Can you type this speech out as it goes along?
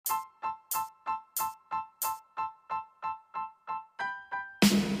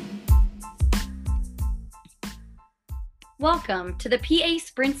Welcome to the PA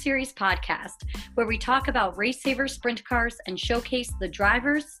Sprint Series podcast, where we talk about Race Saver sprint cars and showcase the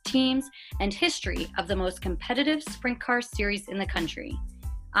drivers, teams, and history of the most competitive sprint car series in the country.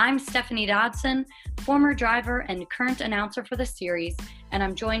 I'm Stephanie Dodson, former driver and current announcer for the series, and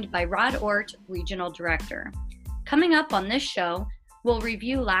I'm joined by Rod Ort, Regional Director. Coming up on this show, we'll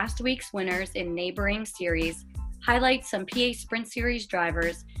review last week's winners in neighboring series, highlight some PA Sprint Series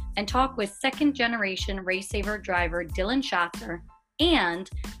drivers, and talk with second-generation Race Saver driver Dylan Schatzer and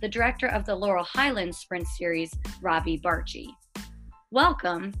the director of the Laurel Highlands Sprint Series, Robbie Barchi.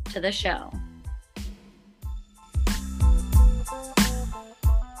 Welcome to the show.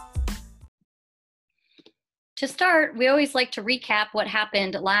 To start, we always like to recap what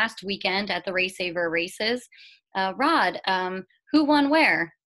happened last weekend at the Race Saver races. Rod, who won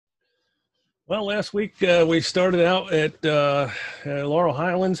where? Well, last week we started out at Laurel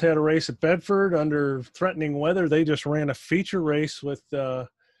Highlands, had a race at Bedford under threatening weather. They just ran a feature race with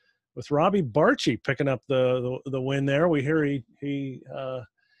Robbie Barchi picking up the win there. We hear he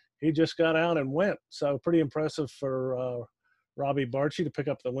just got out and went, so pretty impressive for Robbie Barchi to pick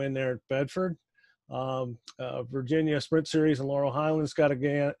up the win there at Bedford. Virginia Sprint Series and Laurel Highlands got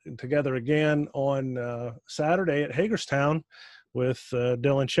together again on Saturday at Hagerstown, with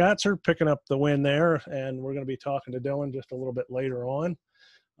Dylan Schatzer picking up the win there, and we're going to be talking to Dylan just a little bit later on.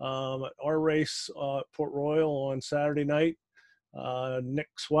 Our race at Port Royal on Saturday night, Nick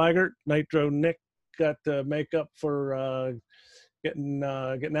Swigert, Nitro Nick, got to make up for getting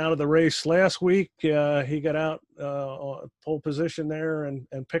out of the race last week. He got out on pole position there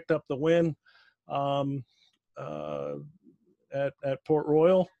and picked up the win at Port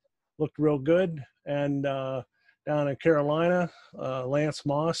Royal. Looked real good. And down in Carolina, Lance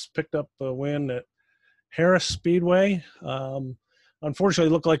Moss picked up the win at Harris Speedway. Unfortunately,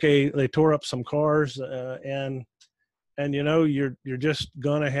 it looked like they tore up some cars, and you know, you're just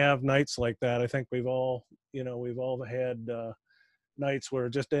gonna have nights like that. I think we've all had nights where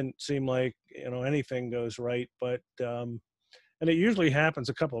it just didn't seem like anything goes right, but and it usually happens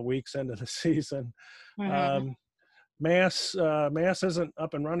a couple of weeks into the season. Mm-hmm. Mass isn't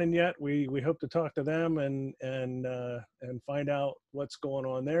up and running yet. We hope to talk to them and find out what's going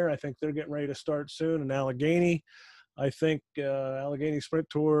on there. I think they're getting ready to start soon. And Allegheny, I think Allegheny Sprint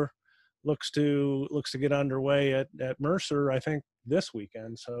Tour looks to get underway at Mercer, I think, this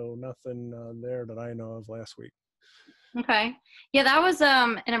weekend. So nothing there that I know of last week. Okay. Yeah, that was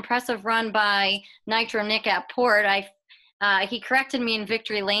an impressive run by Nitro Nick at Port. He corrected me in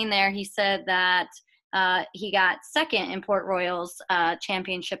Victory Lane there. He said that he got second in Port Royal's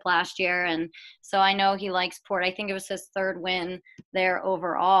championship last year, and so I know he likes Port. I think it was his third win there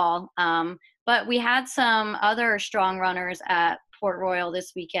overall. But we had some other strong runners at Port Royal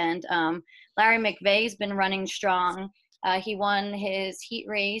this weekend. Larry McVeigh's been running strong. He won his heat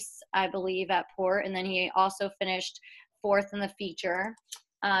race, I believe, at Port, and then he also finished fourth in the feature.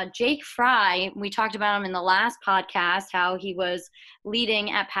 Jake Fry, we talked about him in the last podcast, how he was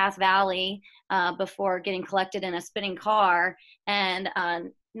leading at Path Valley before getting collected in a spinning car. And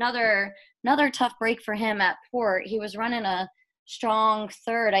another tough break for him at Port. He was running a strong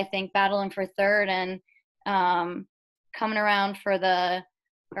third, I think, battling for third, and coming around for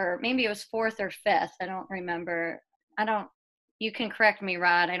or maybe it was fourth or fifth. I don't remember. You can correct me,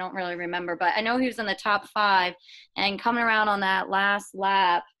 Rod. I don't really remember, but I know he was in the top five, and coming around on that last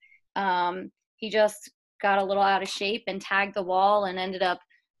lap, he just got a little out of shape and tagged the wall and ended up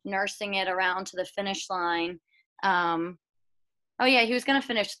nursing it around to the finish line. He was going to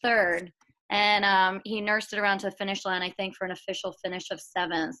finish third, and he nursed it around to the finish line, I think, for an official finish of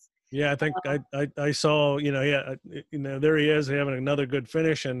seventh. Yeah, I think I saw, there he is having another good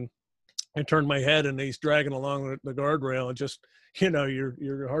finish, and I turned my head and he's dragging along the guardrail, and just,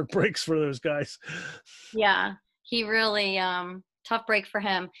 your heart breaks for those guys. Yeah, he really, tough break for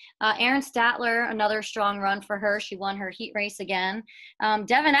him. Aaron Statler, another strong run for her. She won her heat race again.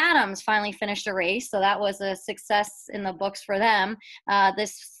 Devin Adams finally finished a race, so that was a success in the books for them.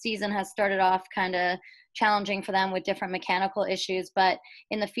 This season has started off kind of challenging for them with different mechanical issues, but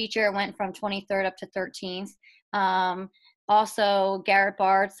in the feature it went from 23rd up to 13th. Also, Garrett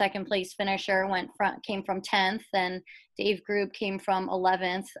Bard, second place finisher, came from 10th, and Dave Grube came from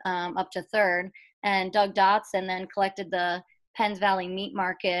 11th up to 3rd, and Doug Dotson then collected the Penns Valley Meat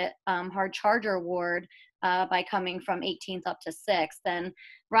Market Hard Charger Award by coming from 18th up to 6th. And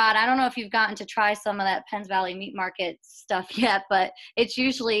Rod, I don't know if you've gotten to try some of that Penns Valley Meat Market stuff yet, but it's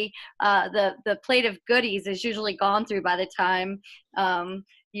usually the plate of goodies is usually gone through by the time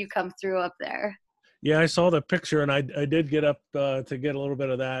you come through up there. Yeah, I saw the picture, and I did get up to get a little bit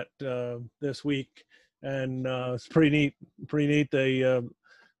of that this week. and it's pretty neat. Pretty neat. They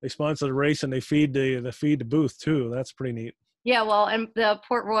sponsor the race and they feed the booth too. That's pretty neat. Yeah, well, and the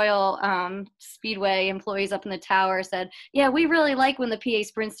Port Royal Speedway employees up in the tower said, yeah, we really like when the PA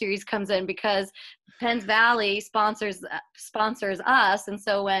Sprint Series comes in because Penns Valley sponsors us, and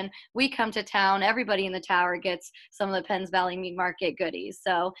so when we come to town, everybody in the tower gets some of the Penns Valley Meat Market goodies.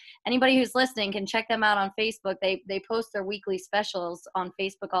 So anybody who's listening can check them out on Facebook. They post their weekly specials on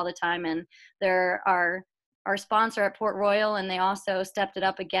Facebook all the time, and they're our sponsor at Port Royal, and they also stepped it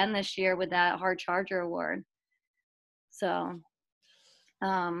up again this year with that Hard Charger Award. So,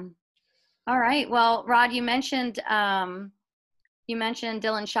 all right. Well, Rod, you mentioned Dylan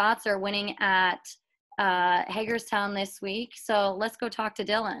Schatzer winning at Hagerstown this week. So let's go talk to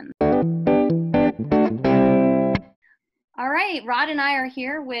Dylan. All right. Rod and I are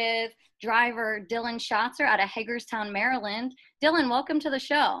here with driver Dylan Schatzer out of Hagerstown, Maryland. Dylan, welcome to the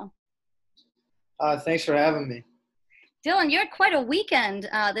show. Thanks for having me. Dylan, you had quite a weekend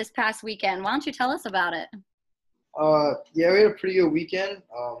this past weekend. Why don't you tell us about it? Yeah, we had a pretty good weekend.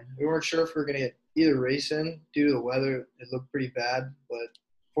 We weren't sure if we were going to get either race in due to the weather. It looked pretty bad, but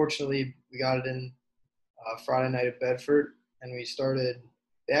fortunately we got it in Friday night at Bedford, and we started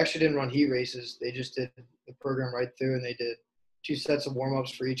 – they actually didn't run heat races. They just did the program right through, and they did 2 sets of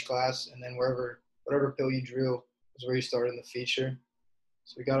warm-ups for each class, and then whatever pill you drew was where you started in the feature.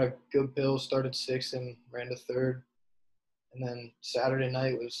 So we got a good pill, started 6th and ran to 3rd. And then Saturday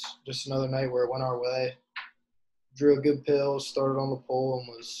night was just another night where it went our way. Drew a good pill, started on the pole,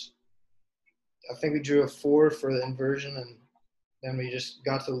 and I think we drew a 4 for the inversion, and then we just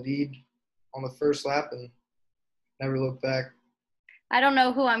got to lead on the first lap and never looked back. I don't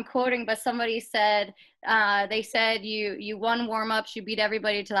know who I'm quoting, but somebody said, they said you won warm-ups, you beat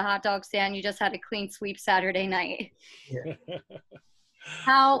everybody to the hot dog stand, you just had a clean sweep Saturday night. Yeah.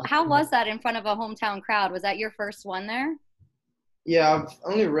 How was that in front of a hometown crowd? Was that your first one there? Yeah, I've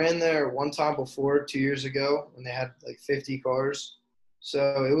only ran there one time before, 2 years ago, when they had like 50 cars.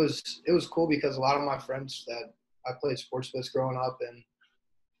 So it was cool because a lot of my friends that I played sports with growing up, and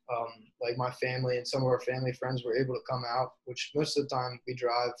like my family and some of our family friends were able to come out, which most of the time we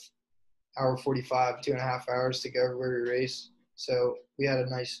drive hour 45, 2.5 hours to go everywhere we race. So we had a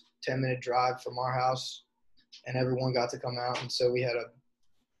nice 10-minute drive from our house, and everyone got to come out. And so we had a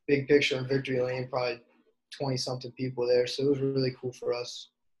big picture in Victory Lane, probably 20-something people there. So it was really cool for us.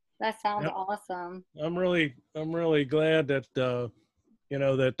 That sounds awesome. I'm really glad that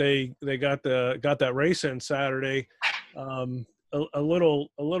that they got that race in Saturday. A little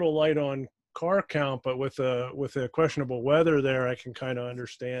light on car count, but with the questionable weather there, I can kind of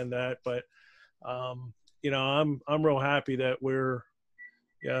understand that. But I'm real happy that we're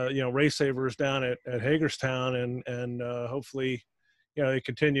race savers down at Hagerstown, and hopefully they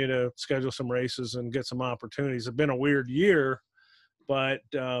continue to schedule some races and get some opportunities. It's been a weird year, but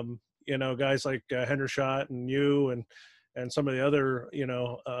guys like Hendershot and you and some of the other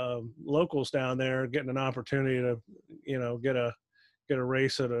locals down there getting an opportunity to get a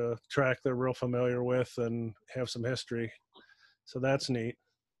race at a track they're real familiar with and have some history. So that's neat.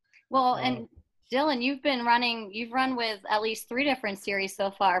 Well, and Dylan, you've run with at least 3 different series so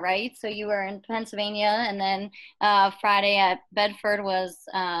far, right? So you were in Pennsylvania, and then Friday at Bedford was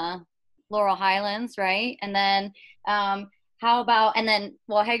Laurel Highlands, right? And then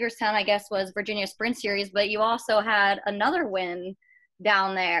Hagerstown, I guess, was Virginia Sprint Series, but you also had another win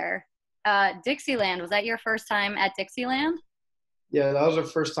down there. Dixieland, was that your first time at Dixieland? Yeah, that was our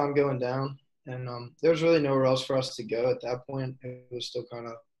first time going down, and there was really nowhere else for us to go at that point. It was still kind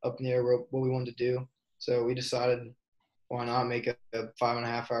of up in the air what we wanted to do. So we decided, why not make a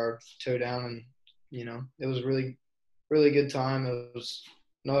 5.5-hour tow down, and it was really, really good time. It was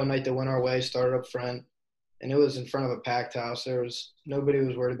another night that went our way, started up front, and it was in front of a packed house. Nobody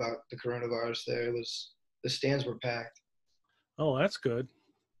was worried about the coronavirus there. The stands were packed. Oh, that's good.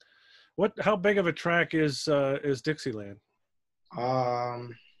 How big of a track is Dixieland? I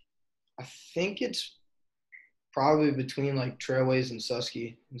think it's probably between like Trailways and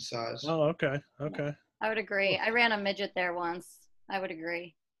Susky in size. Oh, okay. I would agree. I ran a midget there once. I would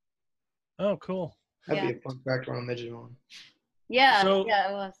agree. Oh, cool. That'd be a fun fact on a midget one. Yeah, it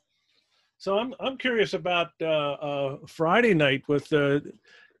was. So I'm curious about Friday night with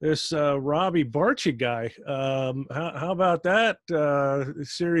this Robbie Barchi guy. How about that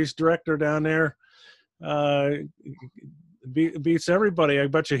series director down there? Beats everybody. I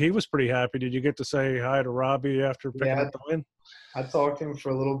bet you he was pretty happy. Did you get to say hi to Robbie after picking up the win? I talked to him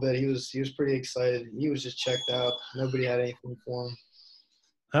for a little bit. He was pretty excited. He was just checked out. Nobody had anything for him.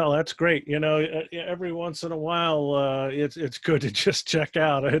 Oh, that's great. You know, every once in a while, it's good to just check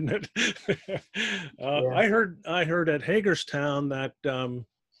out, isn't it? Yeah. I heard at Hagerstown that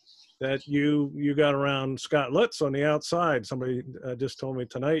that you got around Scott Lutz on the outside. Somebody just told me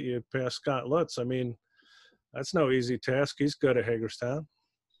tonight you passed Scott Lutz. I mean, that's no easy task. He's good at Hagerstown.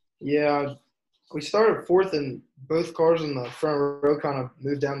 Yeah, we started fourth, and both cars in the front row kind of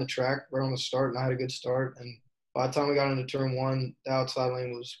moved down the track right on the start, and I had a good start. And by the time we got into turn one, the outside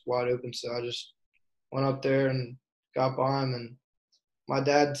lane was wide open, so I just went up there and got by him. And my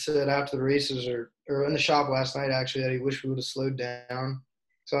dad said after the races, or in the shop last night actually, that he wished we would have slowed down.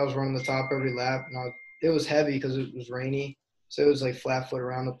 So I was running the top every lap, and it was heavy because it was rainy, so it was like flat foot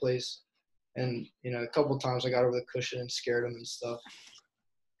around the place. And a couple of times I got over the cushion and scared him and stuff.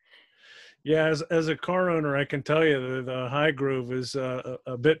 Yeah, as a car owner, I can tell you the high groove is a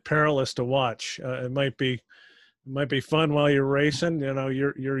bit perilous to watch. It might be fun while you're racing. You know,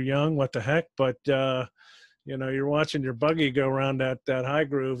 you're young, what the heck? But you're watching your buggy go around that high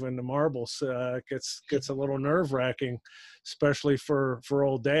groove and the marbles. Gets a little nerve wracking, especially for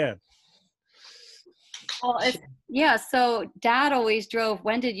old Dad. Well, yeah. So Dad always drove.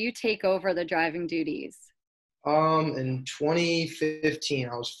 When did you take over the driving duties? In 2015,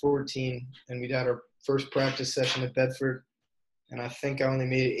 I was 14, and we had our first practice session at Bedford, and I think I only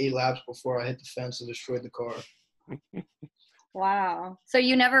made 8 laps before I hit the fence and destroyed the car. Wow. So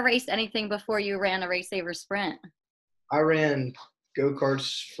you never raced anything before you ran a Race Saver Sprint? I ran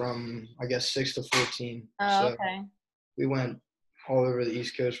go-karts from, I guess, 6 to 14. Oh, So okay. we went all over the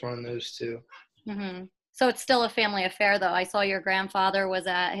East Coast running those too. Hmm. So it's still a family affair, though. I saw your grandfather was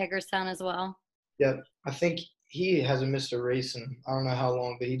at Hagerstown as well. Yep. I think he hasn't missed a race in I don't know how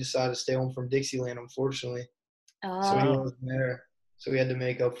long, but he decided to stay home from Dixieland, unfortunately. So he Oh, Wow. wasn't there. So we had to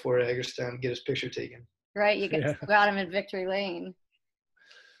make up for it at Hagerstown to get his picture taken. right. You Yeah. got him in Victory Lane.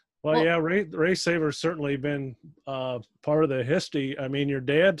 Well, Well, yeah, Race Saver's certainly been part of the history. I mean, your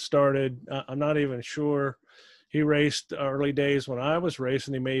dad started. I'm not even sure he raced early days when I was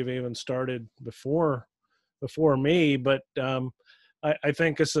racing. He may have even started before me, but I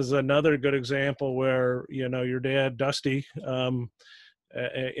think this is another good example where your dad Dusty, had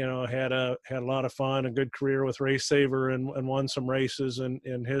a lot of fun, a good career with Race Saver, and won some races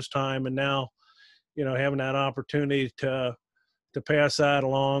in his time, and now having that opportunity to pass that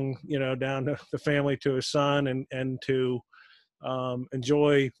along, down to the family to his son, and to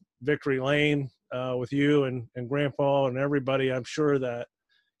enjoy Victory Lane with you and Grandpa and everybody. I'm sure that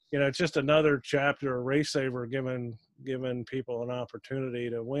it's just another chapter of Race Saver giving people an opportunity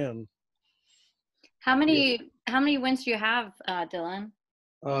to win. how Yeah. many wins do you have, Dylan?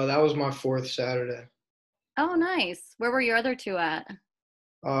 That was my fourth Saturday. Oh, nice. Where were your other two at?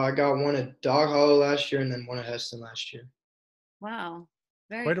 I got one at Dog Hollow last year and then one at Heston last year. Wow.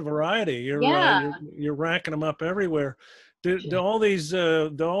 Very Quite a cool. variety. Yeah. You're racking them up everywhere. Do Yeah. all these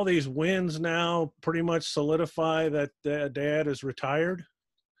wins now pretty much solidify that Dad is retired?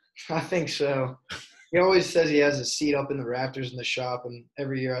 I think so. He always says he has a seat up in the rafters in the shop, and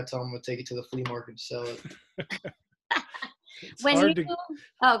every year I tell him I'm gonna take it to the flea market to sell it. It's When hard you, to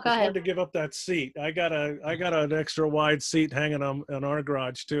oh, go it's ahead. hard to give up that seat. I got an extra wide seat hanging on in our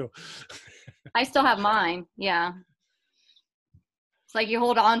garage too. I still have mine. Yeah. It's like you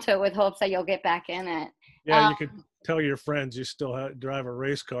hold on to it with hopes that you'll get back in it. Yeah, you could tell your friends you still drive a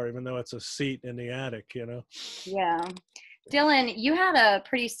race car, even though it's a seat in the attic. Yeah. Dylan, you had a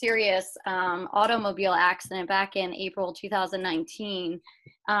pretty serious automobile accident back in April 2019.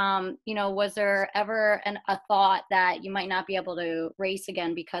 Was there ever a thought that you might not be able to race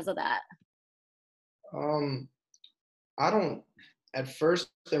again because of that? Um, I don't. At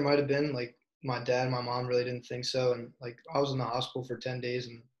first, there might have been like my dad and my mom really didn't think so, and like I was in the hospital for 10 days,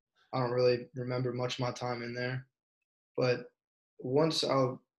 and I don't really remember much of my time in there. But once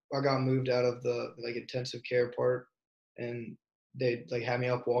I got moved out of the like intensive care part, and they like had me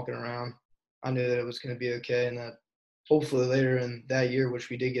up walking around, I knew that it was going to be okay, and that hopefully later in that year, which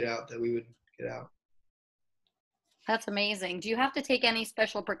we did get out, that we would get out. That's amazing. Do you have to take any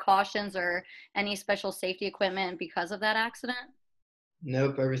special precautions or any special safety equipment because of that accident?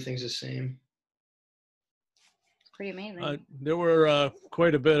 Nope, everything's the same. It's pretty amazing. There were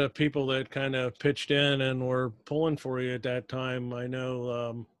quite a bit of people that kind of pitched in and were pulling for you at that time. I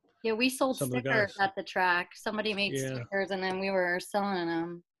know Yeah, we sold some of the stickers guys. at the track. Somebody made Yeah, stickers and then we were selling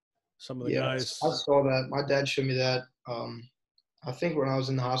them. some of the Yeah, guys. I saw that. My dad showed me that. I think when I was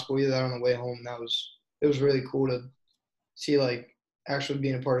in the hospital, either that or on the way home. It was really cool to see like actually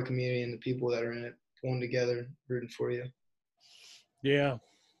being a part of the community and the people that are in it pulling together, rooting for you. Yeah,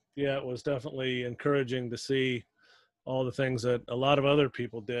 it was definitely encouraging to see all the things that a lot of other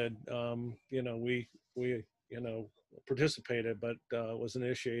people did. We participated, but was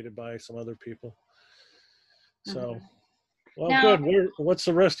initiated by some other people. So, Mhm. well, Now, good. What's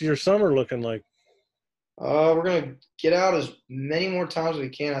the rest of your summer looking like? We're gonna get out as many more times as we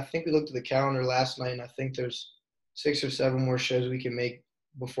can. I think we looked at the calendar last night, and I think there's 6 or 7 more shows we can make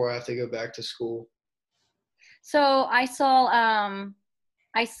before I have to go back to school. so I saw on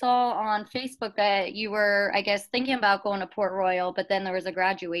Facebook that you were, I guess, thinking about going to Port Royal, but then there was a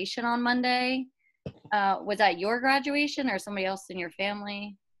graduation on Monday. Was that your graduation or somebody else in your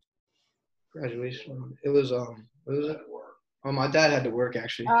family? Graduation. It was what was it? Oh, my dad had to work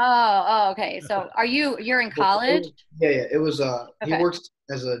actually. Okay. So you're in college? Yeah. It was he Okay. works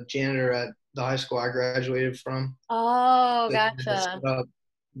as a janitor at the high school I graduated from. Oh, They gotcha. set up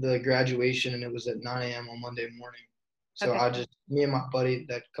the graduation, and it was at 9 a.m. on Monday morning. So Okay. me and my buddy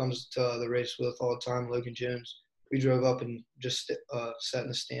that comes to the race with all the time, Logan Jones, we drove up and just sat in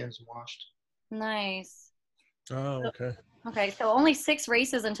the stands and watched. Nice. Oh, So- okay. Okay. So only 6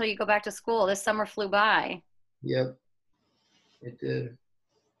 races until you go back to school. This summer flew by. Yep, it did.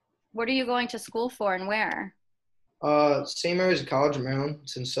 What are you going to school for and where? St. Mary's College of Maryland.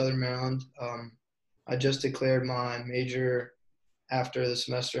 It's in Southern Maryland. I just declared my major after the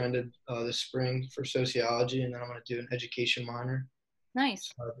semester ended this spring for sociology, and then I'm going to do an education minor.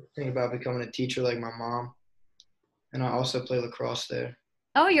 Nice. So I think about becoming a teacher like my mom, and I also play lacrosse there.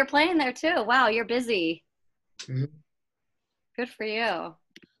 Oh, you're playing there too. Wow, you're busy. hmm Good for you.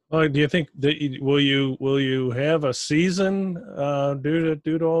 Well, do you think that will you have a season due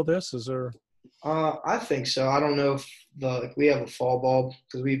to all this? Is there? I think so. I don't know if we have a fall ball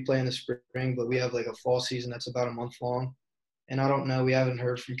because we play in the spring, but we have like a fall season that's about a month long. And I don't know. We haven't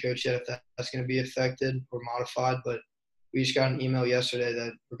heard from coach yet if that's going to be affected or modified. But we just got an email yesterday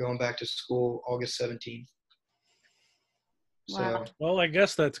that we're going back to school August 17th. Wow. So Well, I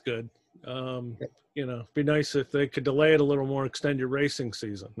guess that's good. It'd be nice if they could delay it a little more, extend your racing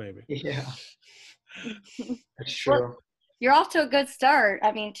season, maybe. yeah, that's Well, true. you're off to a good start.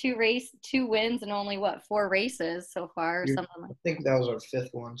 I mean, 2 wins and only 4 races so far or I something like think that was our 5th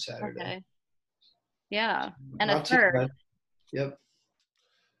one that. Saturday. Okay. Yeah. And a Not too third. bad. Yep.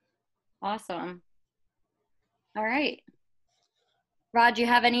 Awesome. All right. Rod, do you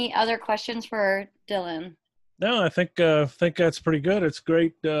have any other questions for Dylan? No, I think that's pretty good. It's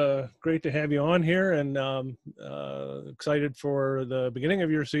great to have you on here, and excited for the beginning of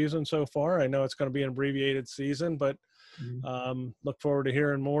your season so far. I know it's going to be an abbreviated season, but look forward to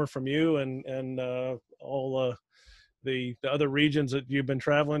hearing more from you and all the other regions that you've been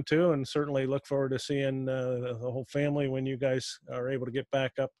traveling to, and certainly look forward to seeing the whole family when you guys are able to get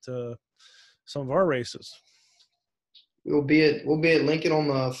back up to some of our races. We'll be at Lincoln on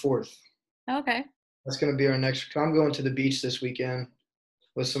the 4th. Okay. That's going to be our next. I'm going to the beach this weekend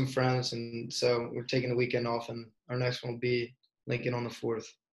with some friends, and so we're taking the weekend off. And our next one will be Lincoln on the 4th.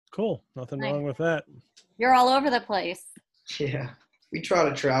 Cool. Nothing Nice. wrong with that. You're all over the place. Yeah, we try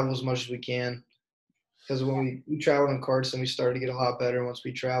to travel as much as we can because when we traveled in karts, and we started to get a lot better once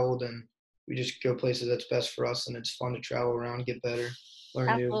we traveled, and we just go places that's best for us, and it's fun to travel around, get better,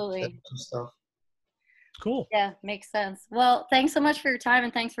 learn new Absolutely. stuff. Cool. Yeah, makes sense. Well, thanks so much for your time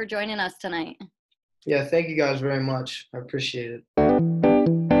and thanks for joining us tonight. Yeah, thank you guys very much. I appreciate it.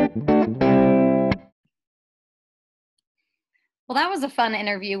 Well, that was a fun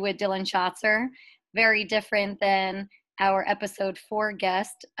interview with Dylan Schatzer. Very different than our episode 4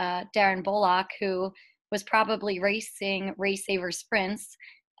 guest, Darren Bullock, who was probably racing Race Saver Sprints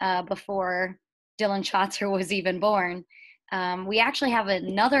before Dylan Schatzer was even born. We actually have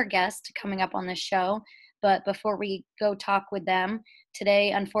another guest coming up on the show, but before we go talk with them,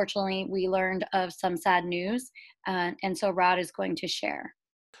 today, unfortunately, we learned of some sad news, and so Rod is going to share.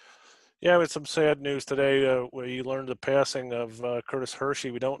 Yeah, with some sad news today. We learned the passing of Curtis Hershey.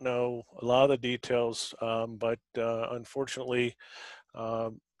 We don't know a lot of the details, but unfortunately,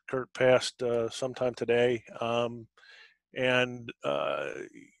 Kurt passed sometime today. And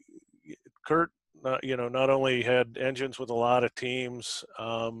Kurt, not only had engines with a lot of teams,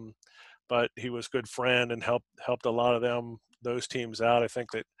 but he was a good friend and helped a lot of those teams out. I think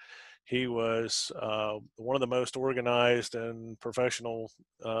that he was one of the most organized and professional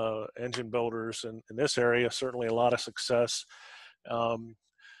engine builders in this area. Certainly a lot of success,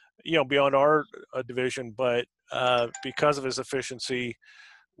 beyond our division. But because of his efficiency,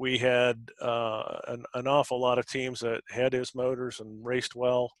 we had an awful lot of teams that had his motors and raced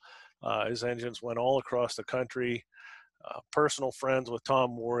well. His engines went all across the country. Personal friends with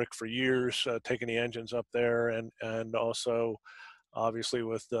Tom Warwick for years, taking the engines up there, and also obviously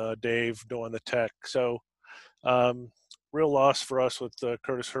with Dave doing the tech. So Real loss for us with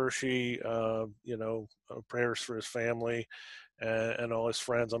Curtis Hershey. Prayers for his family and all his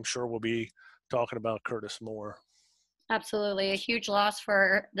friends. I'm sure we'll be talking about Curtis more. Absolutely. A huge loss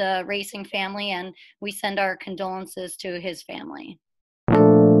for the racing family, and we send our condolences to his family.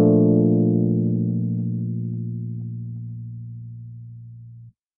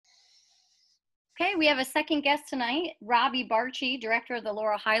 Okay, we have a second guest tonight, Robbie Barchi, director of the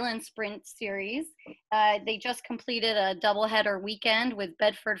Laurel Highlands Sprint Series. They just completed a doubleheader weekend with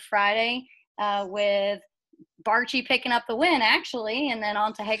Bedford Friday, with Barchi picking up the win, actually, and then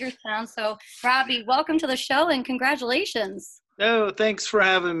on to Hagerstown. So, Robbie, welcome to the show and congratulations. Oh, thanks for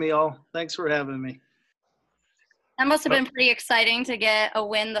having me, all. Thanks for having me. That must have been pretty exciting to get a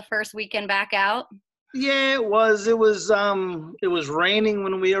win the first weekend back out. Yeah, it was. It was raining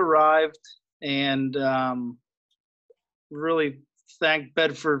when we arrived, and really thank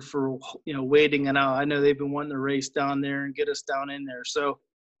Bedford for waiting it out. I know they've been wanting to race down there and get us down in there. So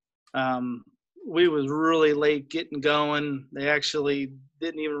we was really late getting going. They actually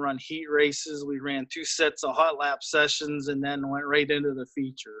didn't even run heat races. We ran 2 sets of hot lap sessions and then went right into the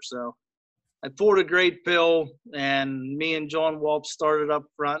feature. So I poured a great pill, and me and John Walp started up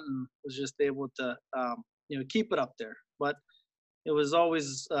front and was just able to, keep it up there. But it was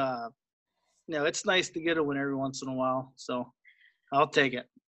always, it's nice to get a win every once in a while. So I'll take it.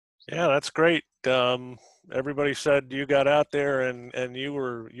 Yeah, that's great. Everybody said you got out there and you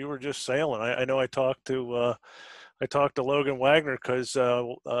were just sailing. I know I talked to Logan Wagner because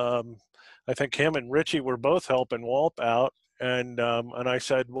I think him and Richie were both helping Walp out, and I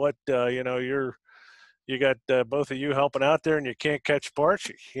said, what you got both of you helping out there and you can't catch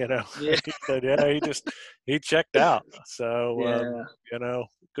Barchi, Yeah. He said, yeah, he checked out. So yeah.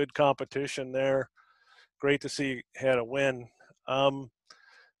 Good competition there. Great to see you had a win.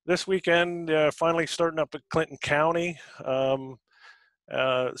 This weekend, finally starting up at Clinton County.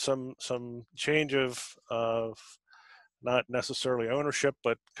 Some change of not necessarily ownership,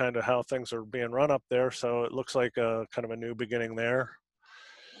 but kind of how things are being run up there. So it looks like kind of a new beginning there.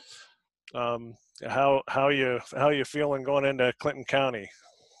 How you feeling going into Clinton County?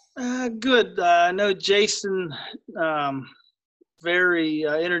 Good. I know Jason, very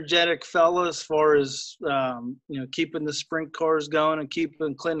energetic fellow as far as keeping the sprint cars going and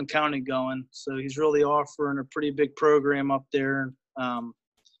keeping Clinton County going. So he's really offering a pretty big program up there,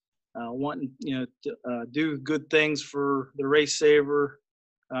 wanting to do good things for the Race Saver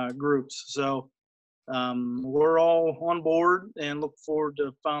groups. So we're all on board and look forward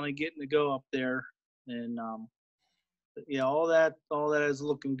to finally getting to go up there. And all that is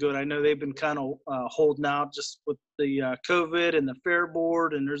looking good. I know they've been kind of holding out just with the COVID and the fair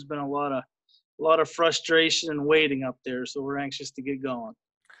board, and there's been a lot of frustration and waiting up there. So we're anxious to get going.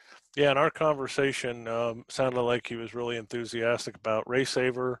 Yeah, and our conversation sounded like he was really enthusiastic about Race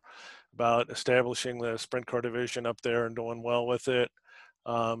Saver, about establishing the sprint car division up there and doing well with it.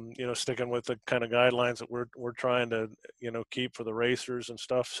 Sticking with the kind of guidelines that we're trying to keep for the racers and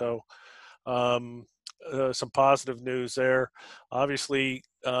stuff. So. Some positive news there. Obviously,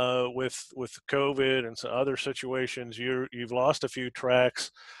 with COVID and some other situations, you've lost a few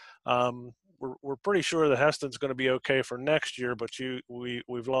tracks. We're pretty sure that Heston's going to be okay for next year, but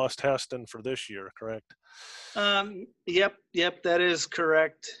we've lost Heston for this year, correct? Yep, that is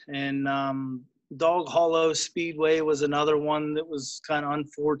correct. And Dog Hollow Speedway was another one that was kind of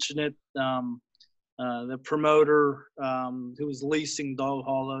unfortunate. The promoter who was leasing Dog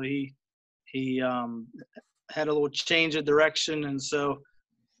Hollow, he had a little change of direction, and so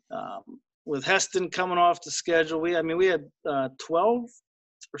with Heston coming off the schedule, we had 12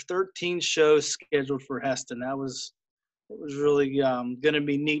 or 13 shows scheduled for Heston. It was really going to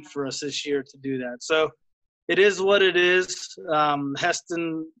be neat for us this year to do that. So it is what it is.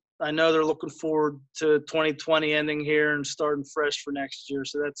 Heston, I know they're looking forward to 2020 ending here and starting fresh for next year.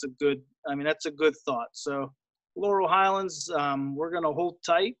 So that's a good thought. So Laurel Highlands, we're going to hold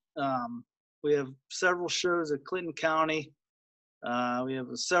tight. We have several shows at Clinton County. We have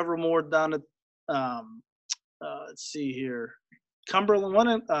several more down at, let's see here,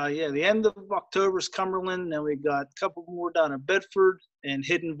 Cumberland. The end of October is Cumberland. Then we got a couple more down at Bedford and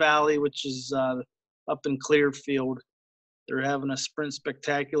Hidden Valley, which is up in Clearfield. They're having a sprint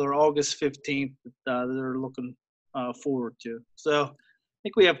spectacular August 15th that they're looking forward to. So I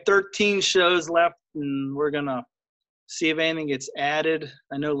think we have 13 shows left, and we're going to see if anything gets added.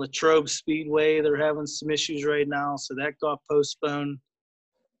 I know Latrobe Speedway, they're having some issues right now, so that got postponed.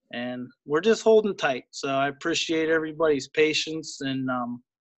 And we're just holding tight. So I appreciate everybody's patience, and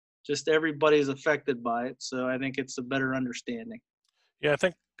just everybody's affected by it. So I think it's a better understanding. Yeah, I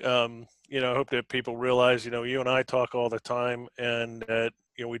think, I hope that people realize, you and I talk all the time, and that,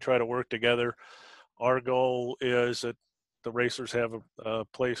 we try to work together. Our goal is that the racers have a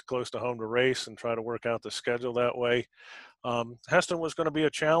place close to home to race, and try to work out the schedule that way. Heston was going to be a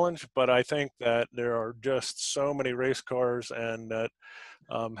challenge, but I think that there are just so many race cars, and that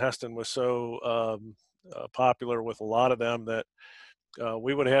Heston was so popular with a lot of them, that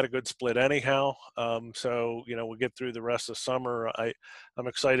we would have had a good split anyhow. So, we'll get through the rest of summer. I'm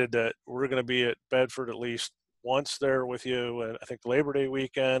excited that we're going to be at Bedford at least once there with you, and I think Labor Day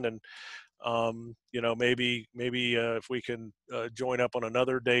weekend, and maybe if we can join up on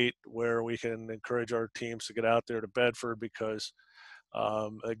another date where we can encourage our teams to get out there to Bedford, because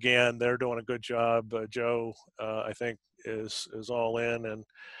again, they're doing a good job. Joe, I think, is all in, and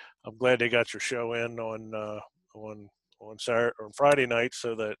I'm glad they got your show in on Saturday or Friday night,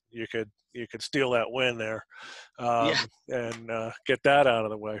 so that you could steal that win there, Yeah. and get that out of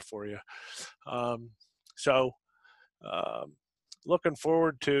the way for you. So looking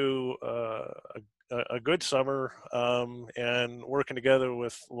forward to a good summer, and working together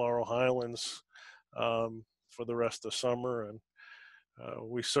with Laurel Highlands for the rest of the summer. And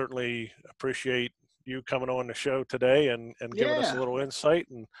we certainly appreciate you coming on the show today, and giving us a Yeah. little insight.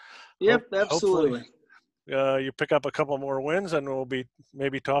 And Yep. hopefully Absolutely. you pick up a couple more wins, and we'll be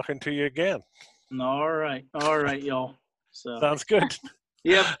maybe talking to you again. All right. All right, y'all. So. Sounds good.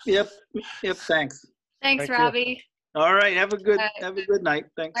 Yep. Thanks. Thanks, Thank you. Robbie. All right. Have a good right. night.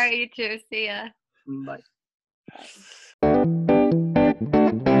 Thanks. All right, you too. See ya. Bye.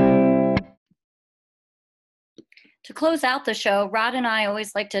 To close out the show, Rod and I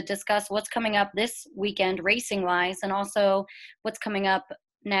always like to discuss what's coming up this weekend racing-wise, and also what's coming up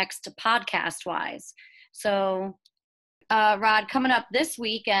next podcast-wise. So, Rod, coming up this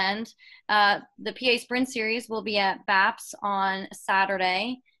weekend, the PA Sprint Series will be at BAPS on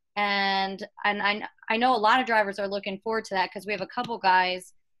Saturday, and I know a lot of drivers are looking forward to that, because we have a couple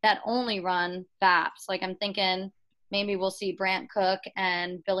guys that only run BAPS. Like, I'm thinking maybe we'll see Brant Cook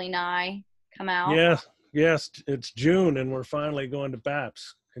and Billy Nye come out. Yeah. Yes, it's June, and we're finally going to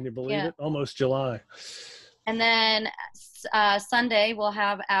BAPS. Can you believe it? Almost July. And then Sunday, we'll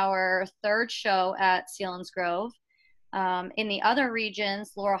have our third show at Selinsgrove. In the other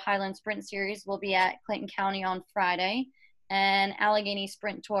regions, Laurel Highlands Sprint Series will be at Clinton County on Friday, and Allegheny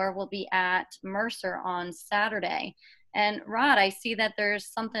Sprint Tour will be at Mercer on Saturday. And Rod, I see that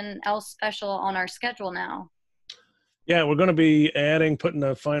there's something else special on our schedule now. Yeah, we're going to be putting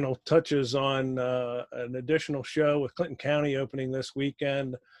the final touches on an additional show with Clinton County opening this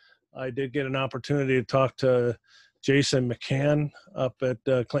weekend. I did get an opportunity to talk to Jason McCann up at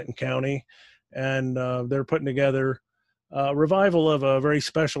Clinton County, and they're putting together a revival of a very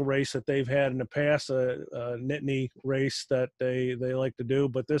special race that they've had in the past, a Nittany race that they like to do.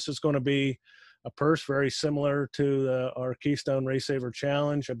 But this is going to be a purse very similar to our Keystone Race Saver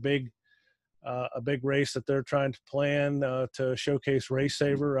Challenge, a big race that they're trying to plan to showcase Race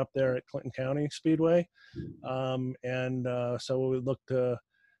Saver up there at Clinton County Speedway. So we look to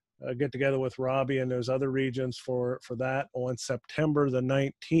get together with Robbie and those other regions for that on September the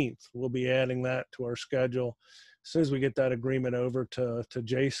 19th. We'll be adding that to our schedule as soon as we get that agreement over to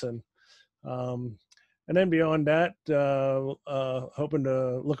Jason. And then beyond that,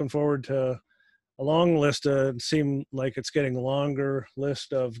 looking forward to a long list. Seem like it's getting longer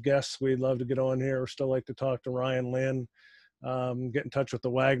list of guests we'd love to get on here. Still like to talk to Ryan Lynn, get in touch with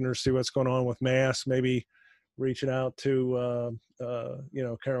the Wagners, see what's going on with Mass, maybe reaching out to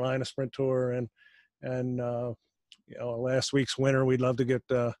Carolina Sprint Tour, and last week's winner. We'd love to get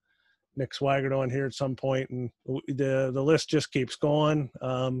Nick Swigert on here at some point, and the list just keeps going.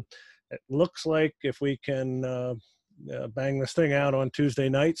 It looks like if we can bang this thing out on Tuesday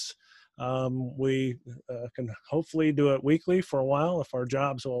nights, we can hopefully do it weekly for a while if our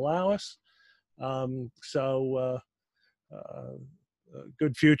jobs will allow us.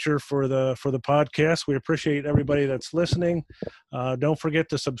 Good future for the podcast. We appreciate everybody that's listening. Don't forget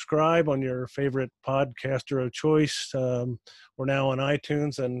to subscribe on your favorite podcaster of choice. We're now on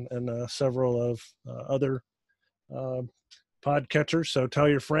iTunes and several of other podcatchers. So tell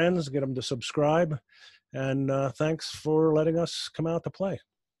your friends, get them to subscribe. And thanks for letting us come out to play.